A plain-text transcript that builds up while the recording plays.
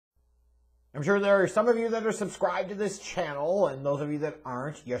I'm sure there are some of you that are subscribed to this channel, and those of you that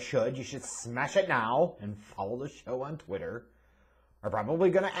aren't, you should. You should smash it now and follow the show on Twitter. Are probably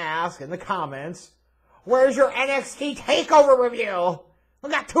going to ask in the comments, where's your NXT TakeOver review? We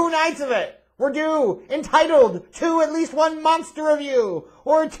got 2 nights of it. We're due, entitled to at least 1 monster review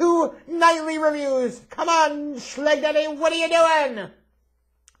or 2 nightly reviews. Come on, Schleg Daddy, what are you doing?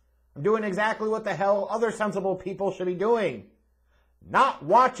 I'm doing exactly what the hell other sensible people should be doing. Not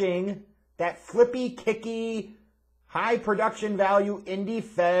watching that flippy, kicky, high production value,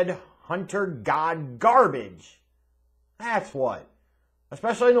 indie-fed, hunter god garbage. That's what.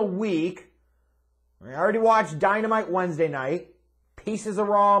 Especially in a week. I already watched Dynamite Wednesday night. Pieces of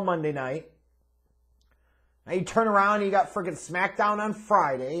Raw Monday night. Now you turn around and you got freaking SmackDown on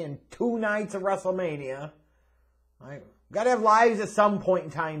Friday and 2 nights of WrestleMania. Right? Gotta have lives at some point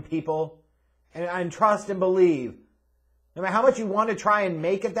in time, people. And trust and believe. No matter how much you want to try and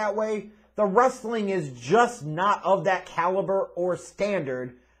make it that way, the wrestling is just not of that caliber or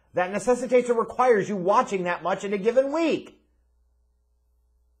standard that necessitates or requires you watching that much in a given week.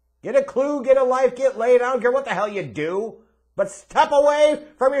 Get a clue, get a life, get laid. I don't care what the hell you do. But step away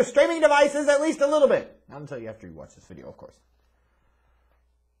from your streaming devices at least a little bit. Not until after you watch this video, of course.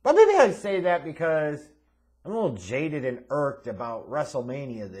 But maybe I say that because I'm a little jaded and irked about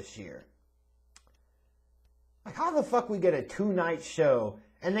WrestleMania this year. Like, how the fuck we get a 2-night show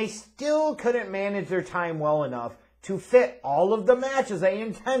and they still couldn't manage their time well enough to fit all of the matches they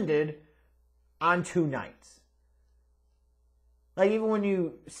intended on 2 nights? Like, even when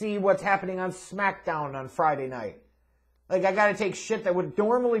you see what's happening on SmackDown on Friday night. Like, I gotta take shit that would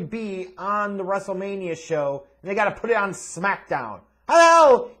normally be on the WrestleMania show, and they gotta put it on SmackDown.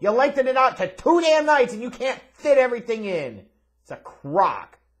 Hello! You lengthened it out to 2 damn nights, and you can't fit everything in. It's a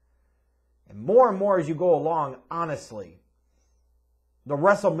crock. And more as you go along, honestly, the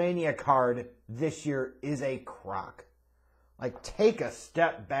WrestleMania card this year is a crock. Like, take a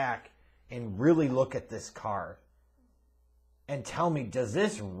step back and really look at this card. And tell me, does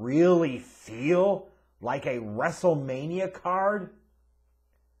this really feel like a WrestleMania card?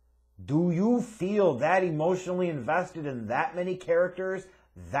 Do you feel that emotionally invested in that many characters,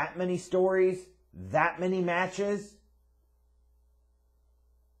 that many stories, that many matches?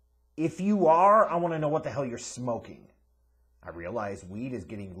 If you are, I want to know what the hell you're smoking. I realize weed is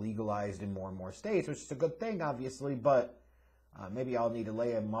getting legalized in more and more states, which is a good thing, obviously, but maybe I'll need to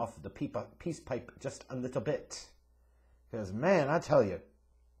lay him off the peace pipe just a little bit. Because, man, I tell you,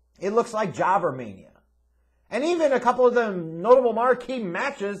 it looks like Jobber Mania. And even a couple of the notable marquee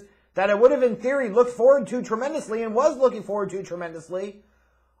matches that I would have, in theory, looked forward to tremendously and was looking forward to tremendously.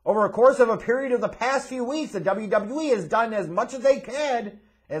 Over a course of a period of the past few weeks, the WWE has done as much as they can,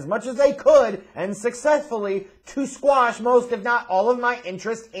 as much as they could, and successfully, to squash most, if not all, of my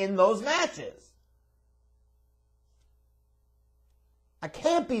interest in those matches. I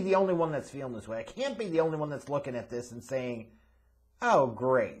can't be the only one that's feeling this way. I can't be the only one that's looking at this and saying, oh,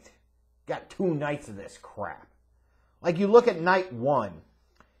 great. Got 2 nights of this crap. Like, you look at night 1.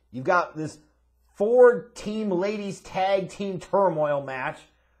 You've got this 4-team ladies tag team turmoil match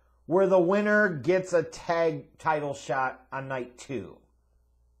where the winner gets a tag title shot on night 2.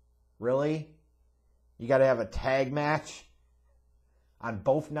 Really? You got to have a tag match on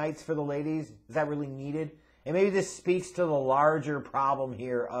both nights for the ladies? Is that really needed? And maybe this speaks to the larger problem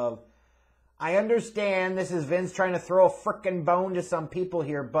here of, I understand this is Vince trying to throw a frickin' bone to some people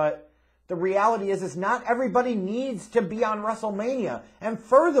here, but the reality is not everybody needs to be on WrestleMania. And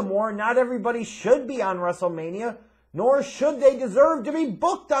furthermore, not everybody should be on WrestleMania, nor should they deserve to be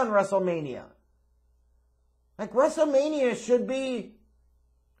booked on WrestleMania. Like, WrestleMania should be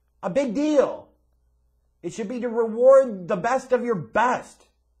a big deal. It should be to reward the best of your best.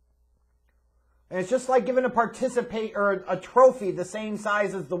 And it's just like giving a trophy the same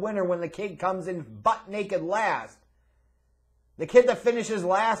size as the winner when the kid comes in butt naked last. The kid that finishes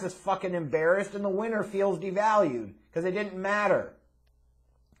last is fucking embarrassed, and the winner feels devalued because it didn't matter.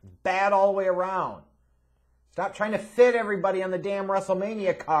 Bad all the way around. Stop trying to fit everybody on the damn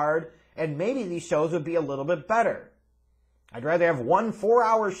WrestleMania card, and maybe these shows would be a little bit better. I'd rather have 1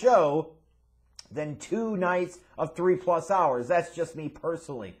 4-hour show than 2 nights of 3+ hours. That's just me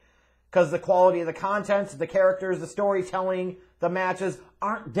personally. Because the quality of the content, the characters, the storytelling, the matches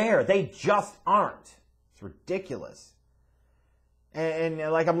aren't there. They just aren't. It's ridiculous. And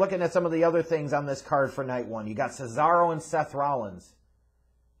like, I'm looking at some of the other things on this card for night 1. You got Cesaro and Seth Rollins.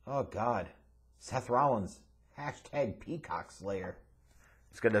 Oh, God. Seth Rollins. # Peacock Slayer.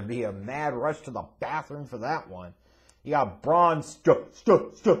 It's going to be a mad rush to the bathroom for that one. You got Braun Strowman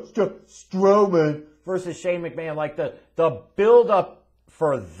versus Shane McMahon. Like, the build-up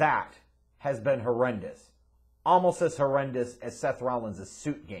for that has been horrendous. Almost as horrendous as Seth Rollins'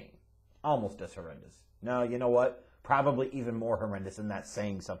 suit game. Almost as horrendous. No, you know what? Probably even more horrendous, and that's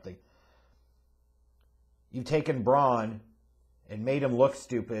saying something. You've taken Braun and made him look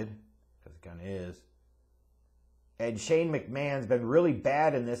stupid, because it kind of is. And Shane McMahon's been really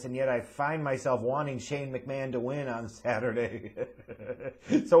bad in this, and yet I find myself wanting Shane McMahon to win on Saturday.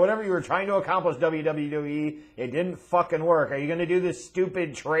 So whatever you were trying to accomplish, WWE, it didn't fucking work. Are you going to do this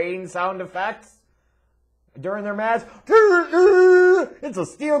stupid train sound effects during their match? It's a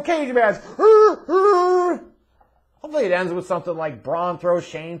steel cage match. Hopefully it ends with something like Braun throws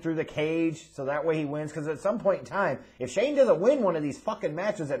Shane through the cage, so that way he wins. Because at some point in time, if Shane doesn't win one of these fucking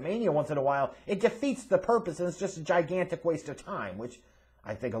matches at Mania once in a while, it defeats the purpose, and it's just a gigantic waste of time, which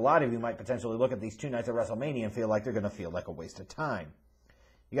I think a lot of you might potentially look at these 2 nights of WrestleMania and feel like they're going to feel like a waste of time.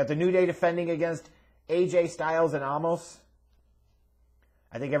 You got the New Day defending against AJ Styles and Amos.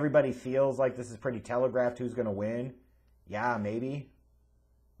 I think everybody feels like this is pretty telegraphed who's going to win. Yeah, maybe.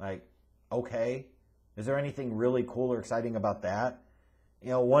 Like, okay. Is there anything really cool or exciting about that?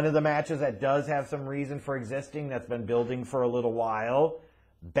 You know, one of the matches that does have some reason for existing that's been building for a little while,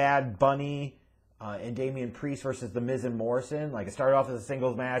 Bad Bunny and Damian Priest versus The Miz and Morrison. Like, it started off as a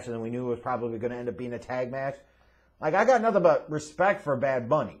singles match, and then we knew it was probably going to end up being a tag match. Like, I got nothing but respect for Bad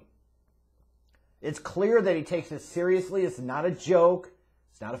Bunny. It's clear that he takes this seriously. It's not a joke.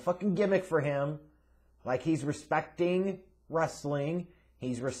 It's not a fucking gimmick for him. Like, he's respecting wrestling.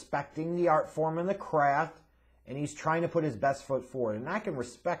 He's respecting the art form and the craft, and he's trying to put his best foot forward. And I can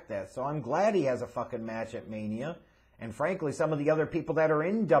respect that, so I'm glad he has a fucking match at Mania. And frankly, some of the other people that are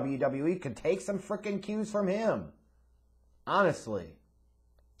in WWE could take some freaking cues from him. Honestly.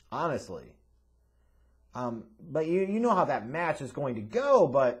 Honestly. But you know how that match is going to go,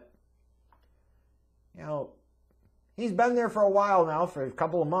 but, you know, he's been there for a while now, for a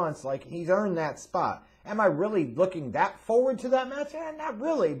couple of months. Like, he's earned that spot. Am I really looking that forward to that match? Not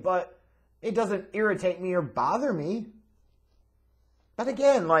really, but it doesn't irritate me or bother me. But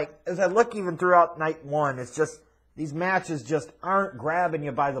again, like, as I look even throughout night 1, it's just, these matches just aren't grabbing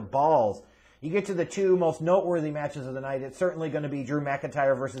you by the balls. You get to the 2 most noteworthy matches of the night, it's certainly going to be Drew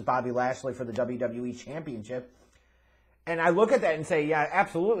McIntyre versus Bobby Lashley for the WWE Championship. And I look at that and say, yeah,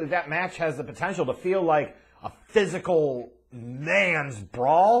 absolutely, that match has the potential to feel like a physical man's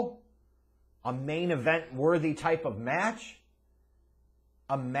brawl. A main event worthy type of match.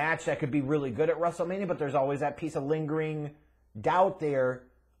 A match that could be really good at WrestleMania, but there's always that piece of lingering doubt there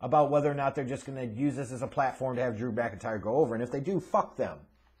about whether or not they're just going to use this as a platform to have Drew McIntyre go over. And if they do, fuck them.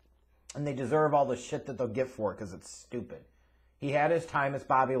 And they deserve all the shit that they'll get for it because it's stupid. He had his time, it's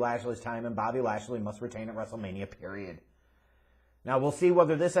Bobby Lashley's time, and Bobby Lashley must retain at WrestleMania, period. Now we'll see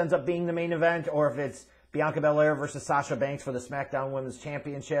whether this ends up being the main event or if it's Bianca Belair versus Sasha Banks for the SmackDown Women's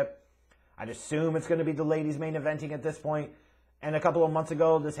Championship. I'd assume it's going to be the ladies main eventing at this point. And a couple of months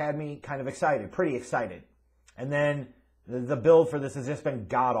ago, this had me kind of excited, pretty excited. And then the build for this has just been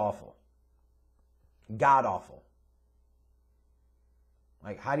god-awful. God-awful.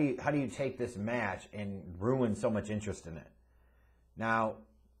 Like, how do you take this match and ruin so much interest in it? Now,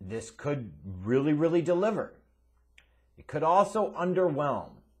 this could really, really deliver. It could also underwhelm.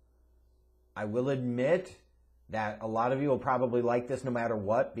 I will admit that a lot of you will probably like this no matter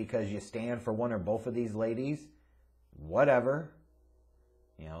what because you stand for one or both of these ladies. Whatever.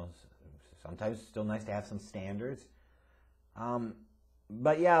 You know, sometimes it's still nice to have some standards.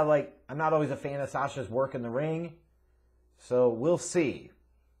 But yeah, like, I'm not always a fan of Sasha's work in the ring. So we'll see.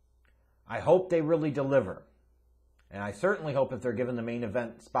 I hope they really deliver. And I certainly hope if they're given the main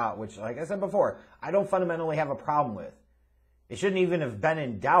event spot, which, like I said before, I don't fundamentally have a problem with. It shouldn't even have been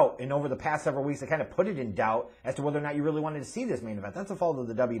in doubt, and over the past several weeks, they kind of put it in doubt as to whether or not you really wanted to see this main event. That's a fault of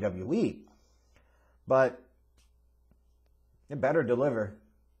the WWE. But it better deliver.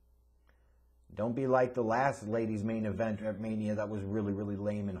 Don't be like the last ladies' main event at Mania that was really, really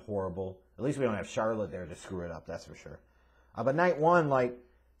lame and horrible. At least we don't have Charlotte there to screw it up, that's for sure. But night 1, like,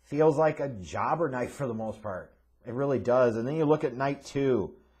 feels like a jobber night for the most part. It really does. And then you look at night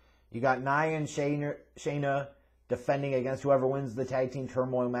 2. You got Nia and Shayna defending against whoever wins the tag team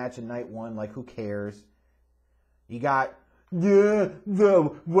turmoil match in night 1. Like, who cares? You got,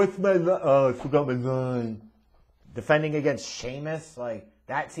 what's my line? Oh, I forgot my line. Defending against Sheamus. Like,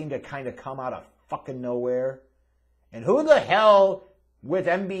 that seemed to kind of come out of fucking nowhere. And who the hell with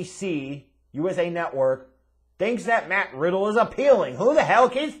NBC, USA Network, thinks that Matt Riddle is appealing? Who the hell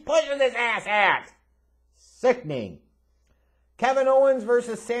keeps pushing this ass at? Sickening. Kevin Owens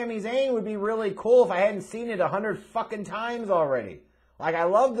versus Sami Zayn would be really cool if I hadn't seen it 100 fucking times already. Like, I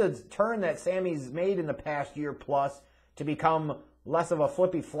love the turn that Sami's made in the past year plus to become less of a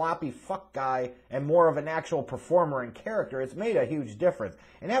flippy-floppy fuck guy and more of an actual performer and character, it's made a huge difference.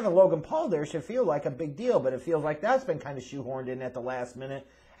 And having Logan Paul there should feel like a big deal, but it feels like that's been kind of shoehorned in at the last minute.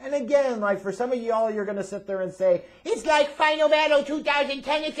 And again, like for some of y'all, you're going to sit there and say, it's like Final Battle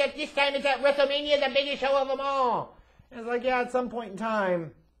 2010, except this time it's at WrestleMania, the biggest show of them all. And it's like, yeah, at some point in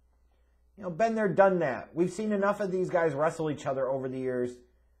time, you know, been there, done that. We've seen enough of these guys wrestle each other over the years.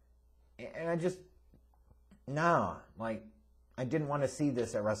 And I just, nah, like, I didn't want to see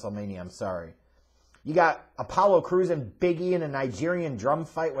this at WrestleMania. I'm sorry. You got Apollo Crews and Big E in a Nigerian drum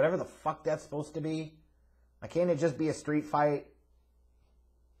fight, whatever the fuck that's supposed to be. Like, can't it just be a street fight?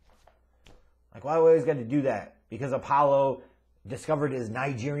 Like, why are we always got to do that? Because Apollo discovered his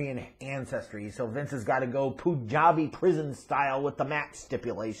Nigerian ancestry, so Vince has got to go Punjabi prison style with the match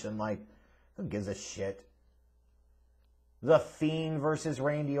stipulation. Like, who gives a shit? The Fiend versus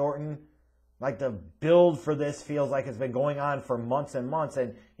Randy Orton. Like, the build for this feels like it's been going on for months and months.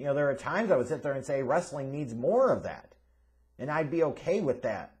 And, you know, there are times I would sit there and say wrestling needs more of that. And I'd be okay with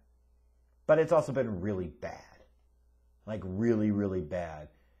that. But it's also been really bad. Like, really, really bad.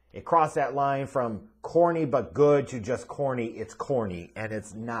 It crossed that line from corny but good to just corny. It's corny. And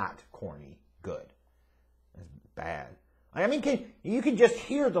it's not corny good. It's bad. I mean, you can just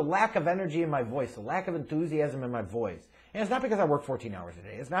hear the lack of energy in my voice. The lack of enthusiasm in my voice. And it's not because I work 14 hours a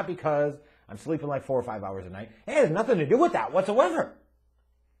day. It's not because I'm sleeping like 4 or 5 hours a night. It has nothing to do with that whatsoever.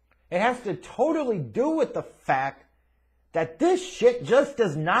 It has to totally do with the fact that this shit just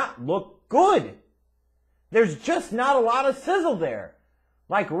does not look good. There's just not a lot of sizzle there.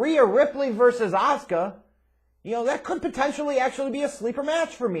 Like Rhea Ripley versus Asuka, you know, that could potentially actually be a sleeper match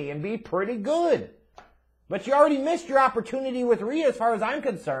for me and be pretty good. But you already missed your opportunity with Rhea as far as I'm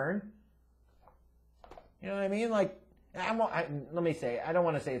concerned. You know what I mean? Like, let me say, I don't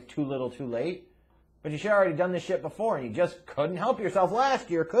want to say it's too little too late, but you should have already done this shit before, and you just couldn't help yourself last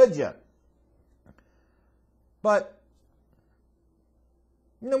year, could you? But,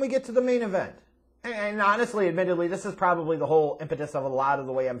 then we get to the main event. And honestly, admittedly, this is probably the whole impetus of a lot of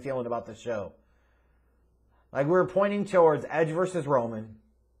the way I'm feeling about the show. Like, we were pointing towards Edge versus Roman,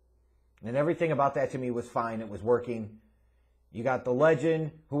 and everything about that to me was fine. It was working. You got the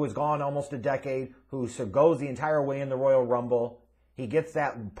legend who was gone almost a decade, who goes the entire way in the Royal Rumble. He gets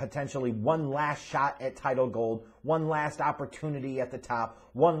that potentially one last shot at title gold, one last opportunity at the top,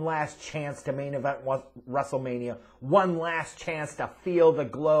 one last chance to main event WrestleMania, one last chance to feel the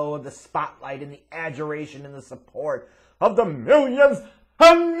glow of the spotlight and the adoration and the support of the millions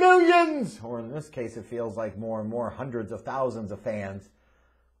and millions, or in this case it feels like more and more hundreds of thousands of fans.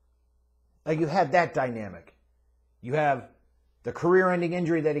 Like, you have that dynamic. You have the career-ending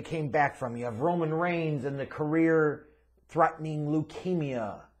injury that he came back from. You have Roman Reigns and the career-threatening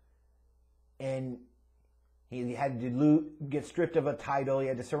leukemia. And he had to get stripped of a title. He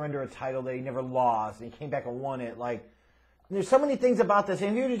had to surrender a title that he never lost. And he came back and won it. Like, there's so many things about this.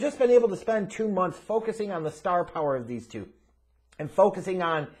 And if you'd just been able to spend 2 months focusing on the star power of these two and focusing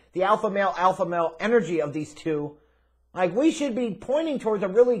on the alpha male energy of these two, like, we should be pointing towards a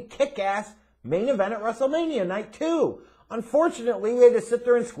really kick-ass main event at WrestleMania Night 2. Unfortunately, we had to sit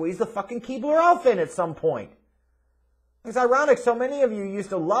there and squeeze the fucking Keebler Elf in at some point. It's ironic, so many of you used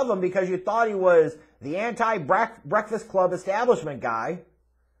to love him because you thought he was the anti-Breakfast Club establishment guy.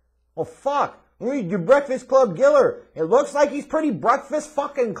 Well, fuck. Read your Breakfast Club Giller. It looks like he's pretty Breakfast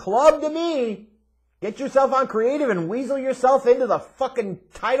fucking Club to me. Get yourself on creative and weasel yourself into the fucking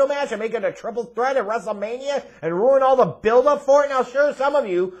title match and make it a triple threat at WrestleMania and ruin all the build-up for it. Now, sure, some of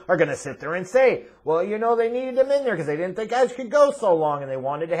you are going to sit there and say, well, you know, they needed him in there because they didn't think Edge could go so long and they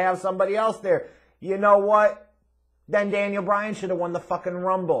wanted to have somebody else there. You know what? Then Daniel Bryan should have won the fucking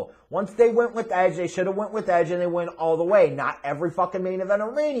Rumble. Once they went with Edge, they should have went with Edge and they went all the way. Not every fucking main event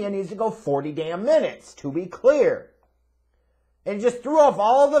of Mania needs to go 40 damn minutes, to be clear. And it just threw off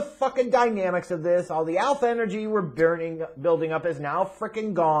all the fucking dynamics of this. All the alpha energy you were building up is now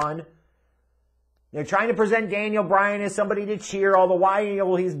freaking gone. They're trying to present Daniel Bryan as somebody to cheer, all the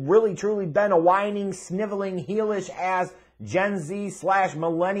while he's really truly been a whining, sniveling, heelish ass Gen Z /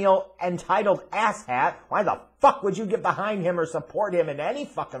 millennial entitled asshat. Why the fuck would you get behind him or support him in any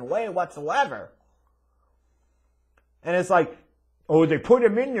fucking way whatsoever? And it's like, oh, they put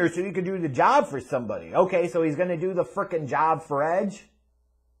him in there so he could do the job for somebody. Okay, so he's going to do the frickin' job for Edge?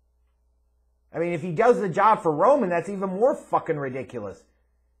 I mean, if he does the job for Roman, that's even more fucking ridiculous.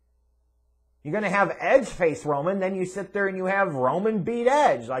 You're going to have Edge face Roman, then you sit there and you have Roman beat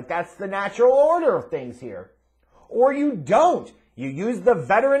Edge. Like, that's the natural order of things here. Or you don't. You use the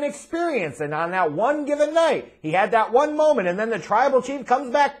veteran experience, and on that one given night, he had that one moment, and then the tribal chief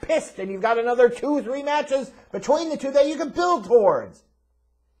comes back pissed, and you've got another 2-3 matches between the two that you can build towards.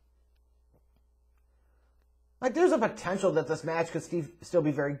 Like, there's a potential that this match could still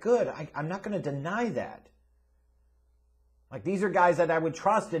be very good. I'm not going to deny that. Like, these are guys that I would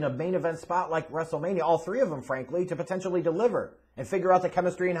trust in a main event spot like WrestleMania, all three of them, frankly, to potentially deliver and figure out the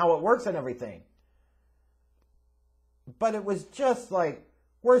chemistry and how it works and everything. But it was just like,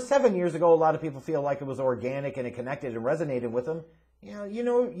 where 7 years ago, a lot of people feel like it was organic and it connected and resonated with them. You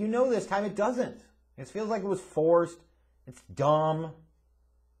know this time it doesn't. It feels like it was forced. It's dumb.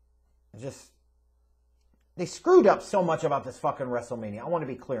 They screwed up so much about this fucking WrestleMania. I want to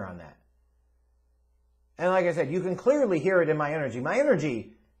be clear on that. And like I said, you can clearly hear it in my energy. My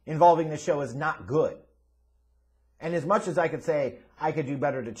energy involving this show is not good. And as much as I could say, I could do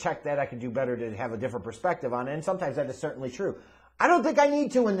better to check that, I could do better to have a different perspective on it, and sometimes that is certainly true. I don't think I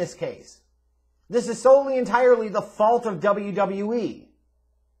need to in this case. This is solely entirely the fault of WWE.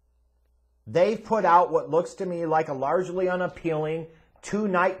 They've put out what looks to me like a largely unappealing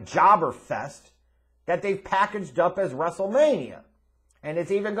 2-night jobber fest that they've packaged up as WrestleMania. And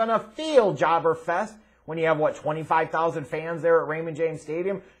it's even going to feel jobber fest when you have, 25,000 fans there at Raymond James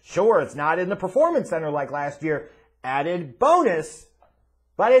Stadium. Sure, it's not in the Performance Center like last year. Added bonus.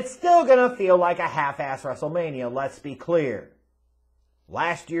 But it's still going to feel like a half-ass WrestleMania, let's be clear.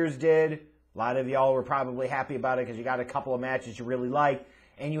 Last year's did. A lot of y'all were probably happy about it because you got a couple of matches you really liked,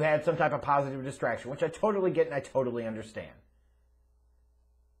 and you had some type of positive distraction, which I totally get and I totally understand.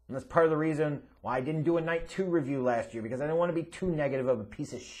 And that's part of the reason why I didn't do a Night 2 review last year, because I didn't want to be too negative of a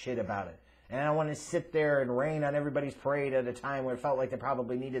piece of shit about it. And I don't want to sit there and rain on everybody's parade at a time where it felt like they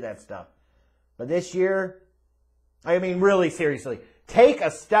probably needed that stuff. But this year, I mean, really seriously, take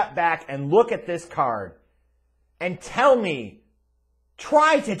a step back and look at this card and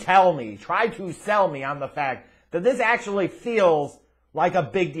try to sell me on the fact that this actually feels like a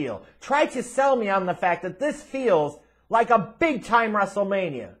big deal. Try to sell me on the fact that this feels like a big-time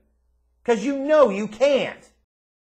WrestleMania. Because you know you can't.